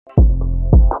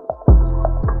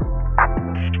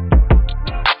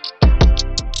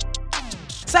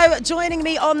So joining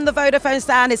me on the Vodafone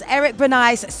stand is Erik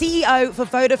Brenneis, CEO for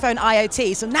Vodafone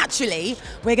IoT. So naturally,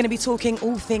 we're going to be talking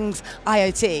all things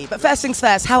IoT. But first things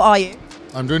first, how are you?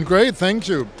 I'm doing great, thank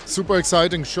you. Super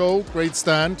exciting show, great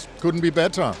stand, couldn't be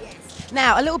better.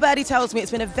 Now, a little birdie tells me it's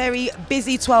been a very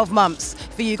busy 12 months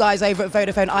for you guys over at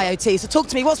Vodafone IoT. So talk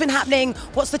to me, what's been happening?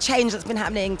 What's the change that's been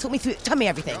happening? Talk me through, tell me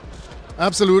everything.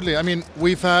 Absolutely, I mean,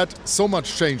 we've had so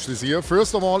much change this year.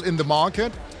 First of all, in the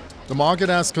market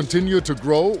has continued to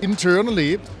grow.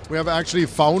 Internally, we have actually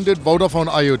founded Vodafone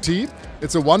IoT.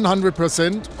 It's a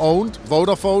 100% owned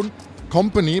Vodafone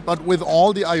company, but with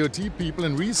all the IoT people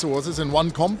and resources in one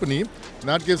company. And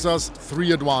that gives us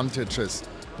three advantages.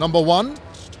 Number one,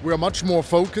 we are much more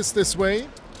focused this way.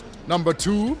 Number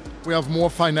two, we have more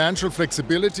financial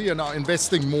flexibility and are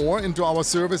investing more into our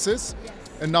services.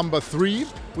 And number three,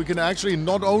 we can actually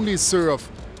not only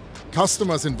serve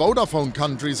customers in Vodafone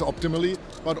countries optimally,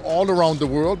 but all around the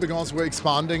world because we're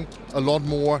expanding a lot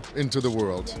more into the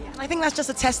world. I think that's just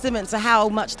a testament to how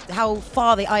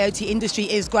far the IoT industry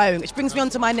is growing, which brings me on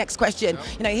to my next question.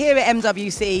 You know, here at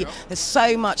MWC, there's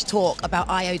so much talk about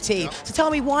IoT. So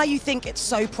tell me why you think it's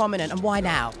so prominent and why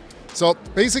now? So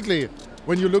basically,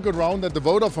 when you look around at the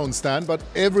Vodafone stand, but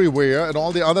everywhere at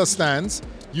all the other stands,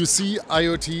 you see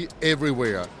IoT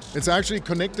everywhere. It's actually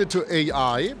connected to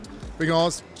AI,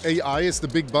 because AI is the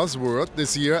big buzzword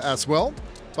this year as well.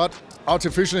 But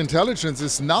artificial intelligence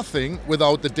is nothing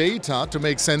without the data to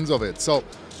make sense of it. So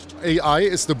AI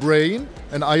is the brain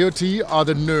and IoT are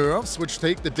the nerves which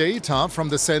take the data from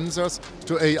the sensors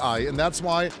to AI. And that's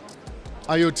why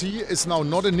IoT is now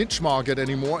not a niche market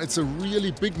anymore. It's a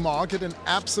really big market and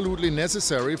absolutely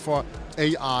necessary for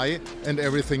AI and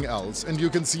everything else. And you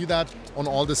can see that on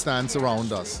all the stands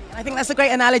around us. I think that's a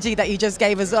great analogy that you just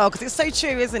gave as well, because it's so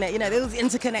true, isn't it? You know, there's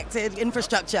interconnected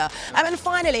infrastructure. And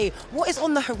finally, what is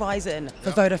on the horizon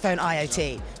for Vodafone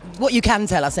IoT? What you can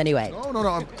tell us anyway.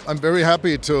 No. I'm very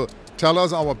happy to tell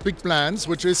us our big plans,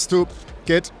 which is to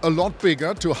get a lot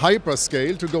bigger, to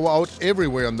hyperscale, to go out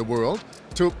everywhere in the world,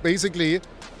 to basically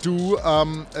do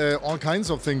all kinds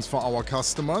of things for our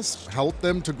customers, help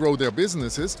them to grow their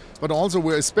businesses, but also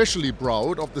we're especially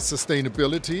proud of the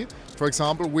sustainability. For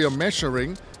example, we are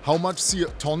measuring how much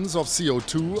tons of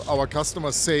CO2 our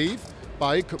customers save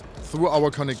through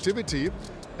our connectivity.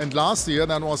 And last year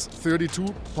that was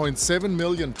 32.7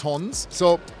 million tons.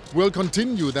 So we'll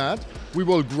continue that, we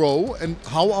will grow. And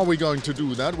how are we going to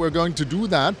do that? We're going to do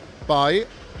that by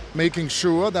making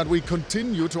sure that we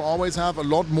continue to always have a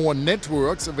lot more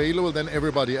networks available than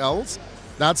everybody else.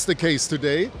 That's the case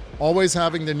today, always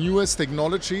having the newest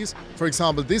technologies. For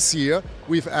example, this year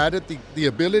we've added the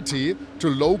ability to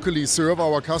locally serve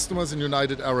our customers in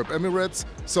United Arab Emirates,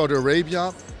 Saudi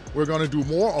Arabia. We're going to do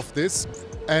more of this.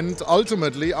 And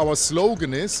ultimately our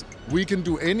slogan is, we can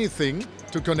do anything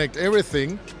to connect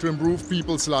everything to improve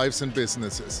people's lives and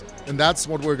businesses. And that's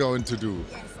what we're going to do.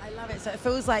 So it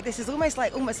feels like this is almost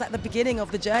like the beginning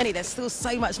of the journey. There's still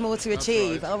so much more to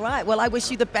achieve. Right. All right. Well, I wish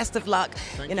you the best of luck.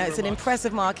 You know, it's an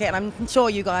impressive market, and I'm sure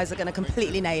you guys are going to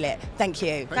completely nail it. Thank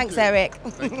you. Thanks, Erik.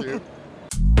 Thank you.